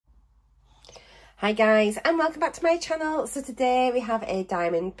Hi guys, and welcome back to my channel. So today we have a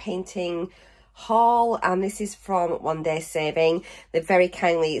diamond painting haul, and this is from One Day Saving. They very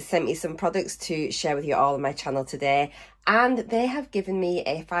kindly sent me some products to share with you all on my channel today, and they have given me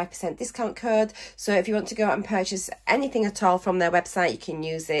a 5% discount code. So if you want to go out and purchase anything at all from their website, you can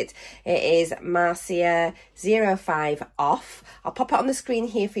use it. It is Marcia05 off. I'll pop it on the screen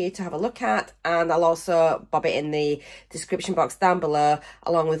here for you to have a look at, and I'll also bob it in the description box down below,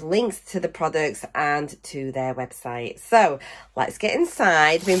 along with links to the products and to their website. So let's get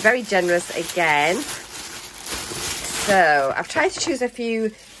inside. They've been very generous again. So I've tried to choose a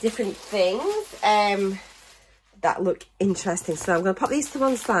few different things that look interesting. So I'm going to pop these to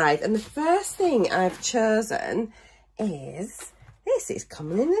one side, and the first thing I've chosen is this. It's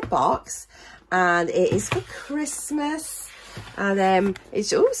coming in a box, and it is for Christmas. And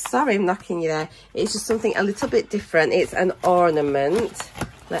it's, oh sorry, I'm knocking you there. It's just something a little bit different. It's an ornament.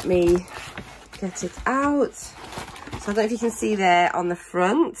 Let me get it out. So I don't know if you can see there on the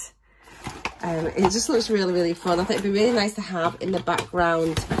front. It just looks really fun. I think it'd be really nice to have in the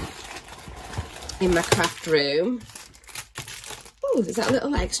background in my craft room. Oh, is that a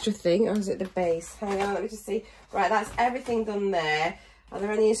little extra thing, or is it the base? Hang on, let me just see. Right, that's everything done there. Are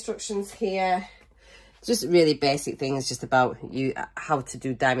there any instructions here? Just really basic things, just about how to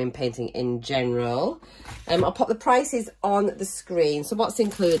do diamond painting in general. I'll pop the prices on the screen. So what's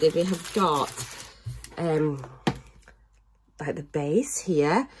included? We have got like the base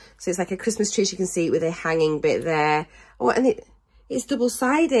here. So it's like a Christmas tree, as you can see, with a hanging bit there. Oh, and it's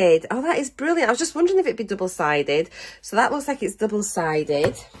double-sided. Oh, that is brilliant. I was just wondering if it'd be double-sided. So that looks like it's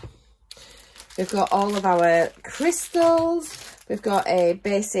double-sided. We've got all of our crystals. We've got a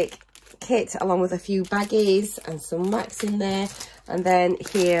basic kit along with a few baggies and some wax in there. And then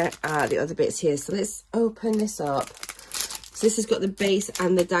here are the other bits here. So let's open this up. So this has got the base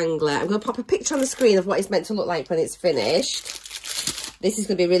and the dangler. I'm going to pop a picture on the screen of what it's meant to look like when it's finished. This is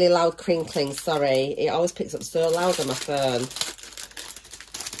going to be really loud crinkling. Sorry, it always picks up so loud on my phone.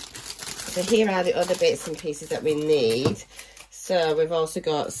 So here are the other bits and pieces that we need. So we've also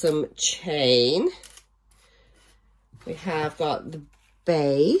got some chain. We have got the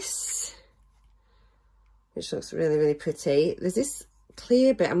base, which looks really pretty. There's this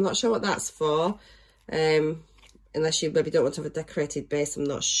clear bit. I'm not sure what that's for. Unless you maybe don't want to have a decorated base, I'm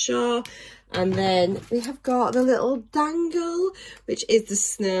not sure. And then we have got the little dangle, which is the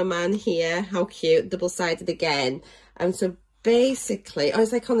snowman here. How cute, double-sided again. And so basically, oh,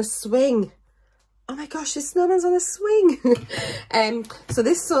 it's like on a swing. Oh my gosh, this snowman's on a swing. So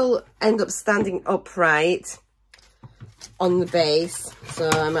this will end up standing upright on the base. So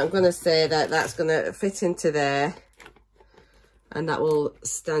I'm going to say that that's going to fit into there, and that will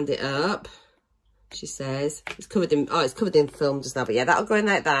stand it up. She says it's covered in, oh, it's covered in film just now, but yeah, that'll go in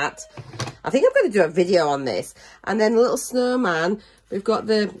like that. I think I'm going to do a video on this. And then the little snowman, we've got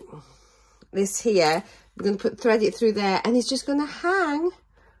this here. We're going to thread it through there, and it's just going to hang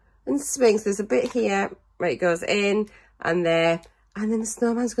and swing. So there's a bit here where it goes in and there, and then the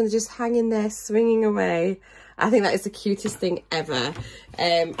snowman's going to just hang in there, swinging away. I think that is the cutest thing ever.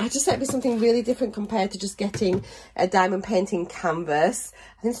 I just thought it'd be something really different compared to just getting a diamond painting canvas.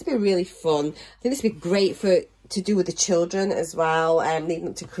 I think this would be really fun. I think this would be great to do with the children as well, leading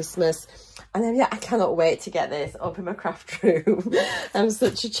up to Christmas. And then, yeah, I cannot wait to get this up in my craft room. I'm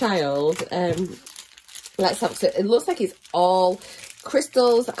such a child. Let's have to, it looks like it's all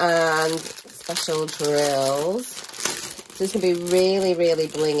crystals and special drills. So this can be really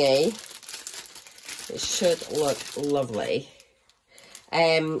blingy. It should look lovely.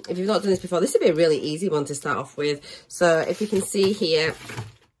 If you've not done this before, this would be a really easy one to start off with. So if you can see here,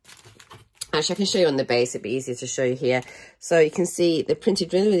 actually I can show you on the base, it'd be easier to show you here. So you can see they're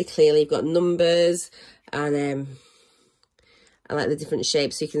printed really clearly. You've got numbers, and I like the different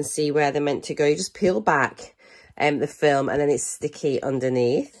shapes, so you can see where they're meant to go. You just peel back the film, and then it's sticky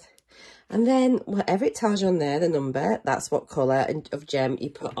underneath. And then whatever it tells you on there, the number, that's what colour of gem you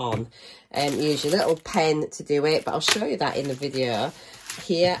put on. Use your little pen to do it, but I'll show you that in the video.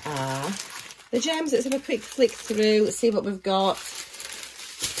 Here are the gems. Let's have a quick flick through, see what we've got.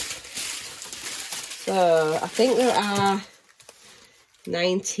 So I think there are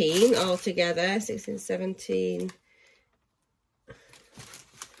 19 altogether, 16, 17.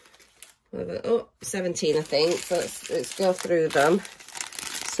 Oh, 17 I think. So let's go through them.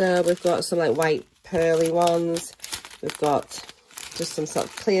 So we've got some like white pearly ones. We've got just some sort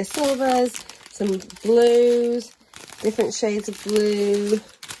of clear silvers, some blues, different shades of blue,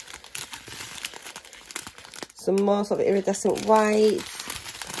 some more sort of iridescent white,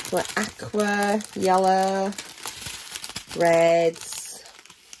 like aqua, yellow, reds,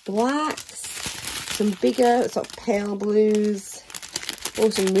 blacks, some bigger sort of pale blues.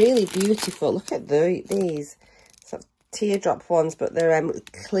 Oh, some really beautiful, look at these sort of teardrop ones, but they're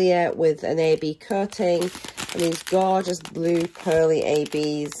clear with an AB coating, and these gorgeous blue pearly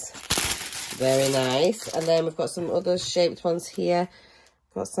ABs, very nice. And then we've got some other shaped ones here,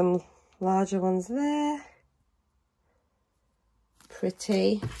 got some larger ones there,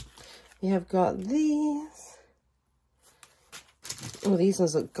 pretty. We have got these. Oh, these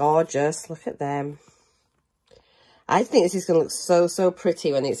ones look gorgeous, look at them. I think this is going to look so, so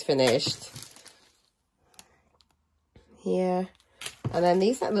pretty when it's finished. Here. And then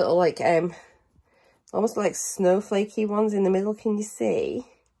these are little, like, almost like snowflakey ones in the middle. Can you see?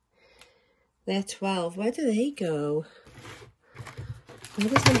 They're 12. Where do they go? Where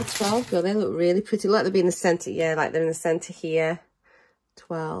does number 12 go? They look really pretty. Like they'll be in the centre. Yeah, like they're in the centre here.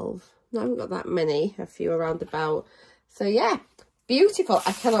 12. No, I haven't got that many. A few around about. So, yeah. Beautiful.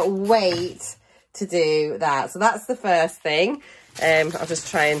 I cannot wait to do that. So that's the first thing. I'll just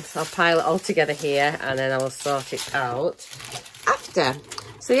try and I'll pile it all together here, and then I will sort it out after.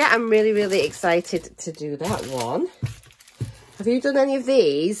 So yeah, I'm really, really excited to do that one. Have you done any of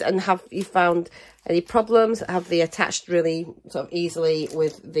these, and have you found any problems? Have they attached really sort of easily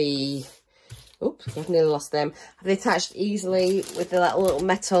with the, oops, I've nearly lost them. Have they attached easily with the little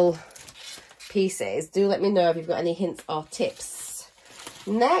metal pieces? Do let me know if you've got any hints or tips.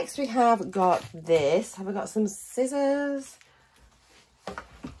 Next, we have got this. Have I got some scissors?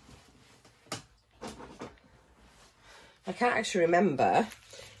 I can't actually remember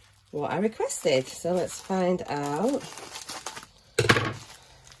what I requested, so let's find out.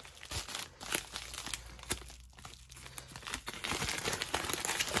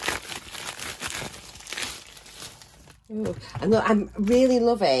 Ooh, I know, I'm really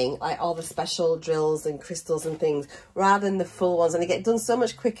loving like all the special drills and crystals and things rather than the full ones, and they get done so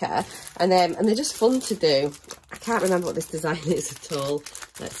much quicker, and they're just fun to do. I can't remember what this design is at all.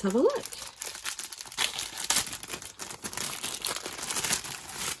 Let's have a look.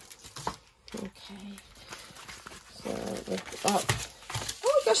 Okay, so we've got,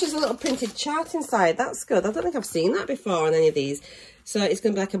 oh gosh, there's a little printed chart inside. That's good. I don't think I've seen that before on any of these. So it's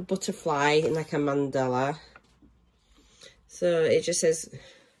going to be like a butterfly in like a mandala. So it just says,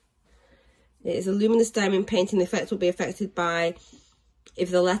 it is a luminous diamond painting. The effect will be affected by if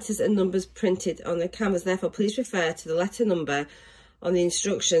the letters and numbers printed on the canvas. Therefore, please refer to the letter number on the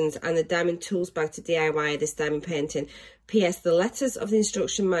instructions and the diamond tools bag to DIY this diamond painting. P.S. The letters of the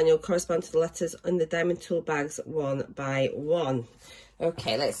instruction manual correspond to the letters in the diamond tool bags one by one.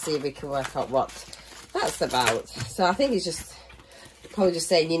 Okay, let's see if we can work out what that's about. So I think he's just probably just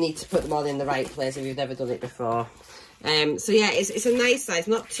saying you need to put them all in the right place if you've never done it before. So yeah, it's a nice size,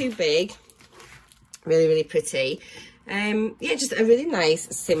 not too big, really, really pretty. Yeah, just a really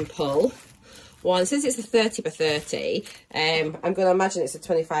nice, simple one. Since it's a 30 by 30, I'm going to imagine it's a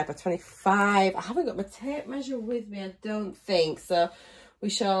 25 by 25. I haven't got my tape measure with me, I don't think, so we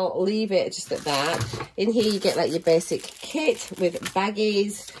shall leave it just at that. In here you get like your basic kit with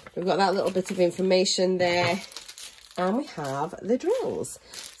baggies. We've got that little bit of information there, and we have the drills.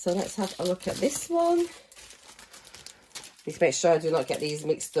 So let's have a look at this one. Need to make sure I do not get these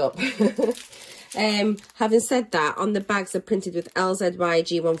mixed up. Having said that, on the bags are printed with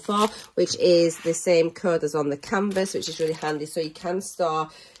LZYG14, which is the same code as on the canvas, which is really handy. So you can store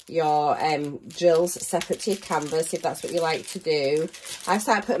your drills separate to your canvas if that's what you like to do. I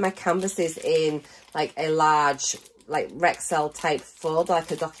started putting my canvases in like a large like Rexel type folder, like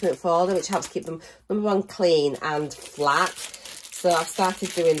a document folder, which helps keep them, number one, clean and flat. So I've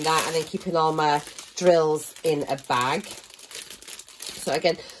started doing that, and then keeping all my drills in a bag. So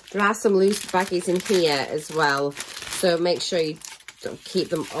again, there are some loose baggies in here as well, so make sure you keep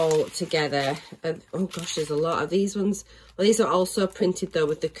them all together. And oh gosh, there's a lot of these ones. Well, these are also printed though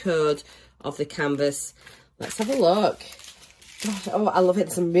with the code of the canvas. Let's have a look. Gosh, oh, I love it.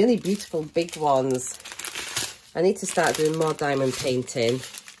 There's some really beautiful big ones. I need to start doing more diamond painting.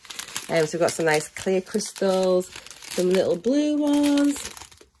 So we've got some nice clear crystals, some little blue ones,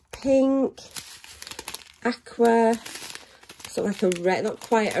 pink, aqua, sort of like a red, not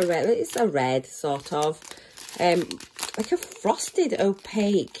quite a red, it's a red sort of, like a frosted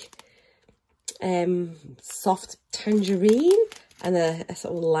opaque soft tangerine, and a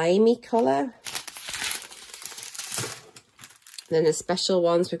sort of limey colour. Then the special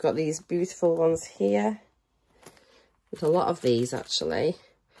ones, we've got these beautiful ones here. There's a lot of these actually.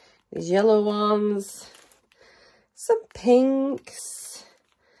 These yellow ones, some pinks,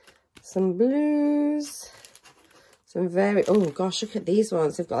 some blues, some very, oh gosh, look at these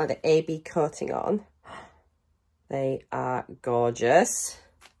ones. They've got like the AB coating on. They are gorgeous.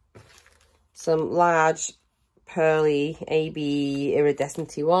 some large pearly AB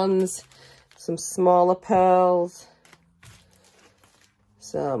iridescent-y ones, some smaller pearls,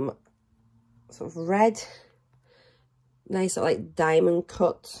 some sort of red, nice sort of like diamond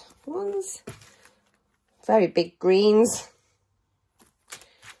cut ones, very big greens,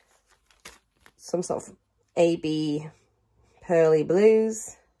 some sort of AB pearly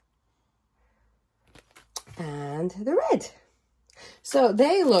blues, and the red. So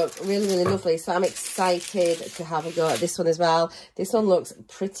they look really, really lovely. So I'm excited to have a go at this one as well. This one looks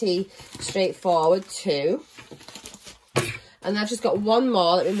pretty straightforward too. And I've just got one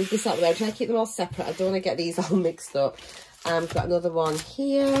more. Let me move this out of the way. I'm trying to keep them all separate. I don't want to get these all mixed up. I've got another one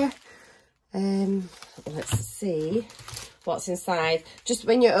here. Let's see what's inside. Just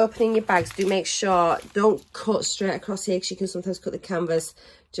when you're opening your bags, do make sure, don't cut straight across here, because you can sometimes cut the canvas.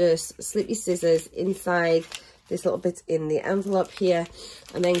 Just slip your scissors inside this little bit in the envelope here,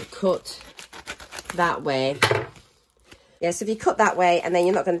 and then cut that way. Yeah, so if you cut that way, and then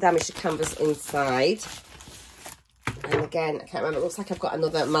you're not going to damage the canvas inside. And again, I can't remember, it looks like I've got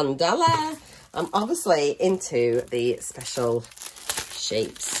another mandala. I'm obviously into the special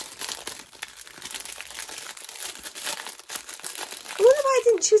shapes. I wonder why I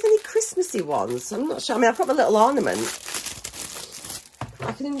didn't choose any Christmassy ones. I'm not sure. I mean, I've got my little ornament.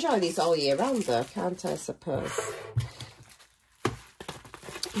 I can enjoy these all year round though, can't I suppose?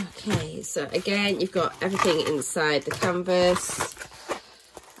 Okay, so again, you've got everything inside the canvas.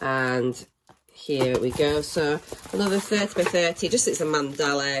 And here we go. So another 30 by 30, just it's a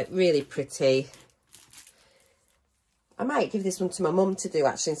mandala, really pretty. I might give this one to my mum to do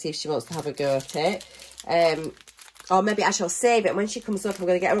actually and see if she wants to have a go at it. Or maybe I shall save it, and when she comes up, I'm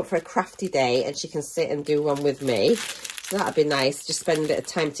going to get her up for a crafty day and she can sit and do one with me. So that'd be nice, just spend a bit of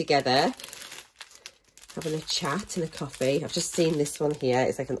time together, having a chat and a coffee. I've just seen this one here.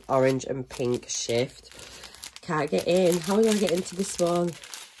 It's like an orange and pink shift. I can't get in. How do I get into this one?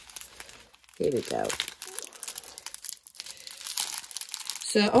 Here we go.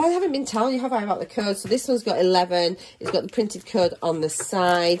 So, oh, I haven't been telling you, have I, about the code? So this one's got 11. It's got the printed code on the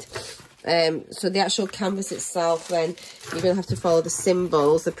side. So the actual canvas itself, then, you're going to have to follow the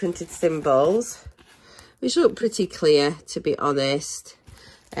symbols, the printed symbols, which look pretty clear, to be honest.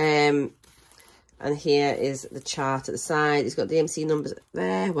 And here is the chart at the side. It's got the DMC numbers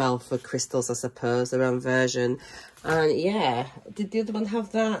there. Well, for crystals, I suppose, their own version. And yeah, did the other one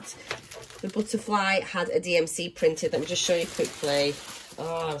have that? The butterfly had a DMC printed. Let me just show you quickly.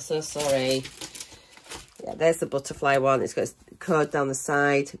 Oh, I'm so sorry. Yeah, there's the butterfly one. It's got a code down the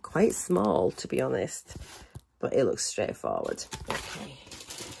side. Quite small, to be honest. But it looks straightforward. Okay.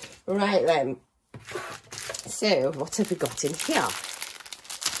 Right then. So, what have we got in here?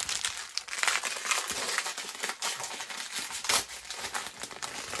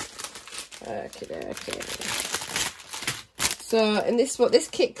 Okay. So, in this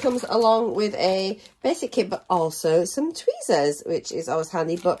kit comes along with a basic kit, but also some tweezers, which is always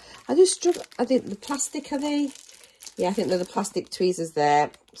handy. But I do struggle. I think the plastic, are they? Yeah, I think they're the plastic tweezers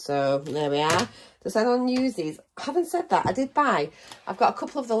there. So, there we are. Does anyone use these? Having said that, I did buy. I've got a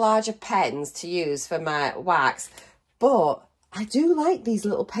couple of the larger pens to use for my wax, but I do like these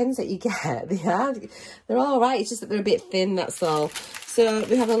little pens that you get. They're all right. It's just that they're a bit thin, that's all. So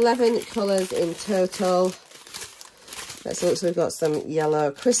we have 11 colours in total. Let's look. So we've got some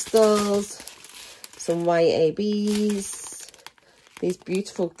yellow crystals, some white ABs, these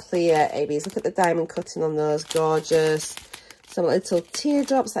beautiful clear ABs. Look at the diamond cutting on those, gorgeous. Some little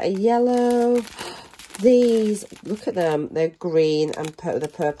teardrops that are yellow. These, look at them, they're green and with a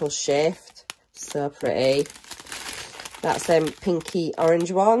purple shift. So pretty. That's them pinky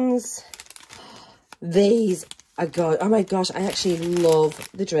orange ones. These are good. Oh my gosh, I actually love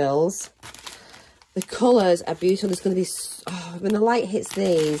the drills. The colours are beautiful. There's going to be, oh, when the light hits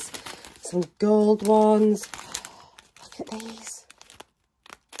these, some gold ones. Look at these.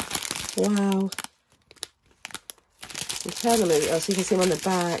 Wow. And turn them a so you can see them on the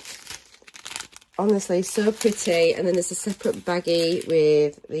back. Honestly, so pretty. And then there's a separate baggie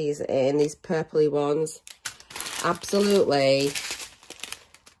with these in, these purpley ones. Absolutely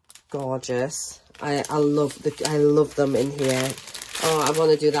gorgeous. I love them in here. Oh, I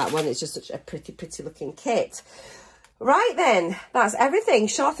want to do that one. It's just such a pretty looking kit. Right then, that's everything.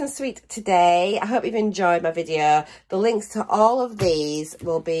 Short and sweet today. I hope you've enjoyed my video. The links to all of these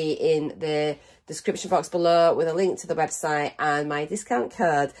will be in the description box below, with a link to the website and my discount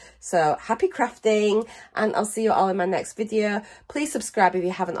code. So happy crafting, and I'll see you all in my next video. Please subscribe if you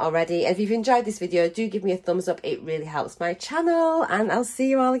haven't already. And if you've enjoyed this video, do give me a thumbs up. It really helps my channel, and I'll see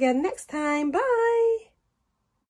you all again next time. Bye.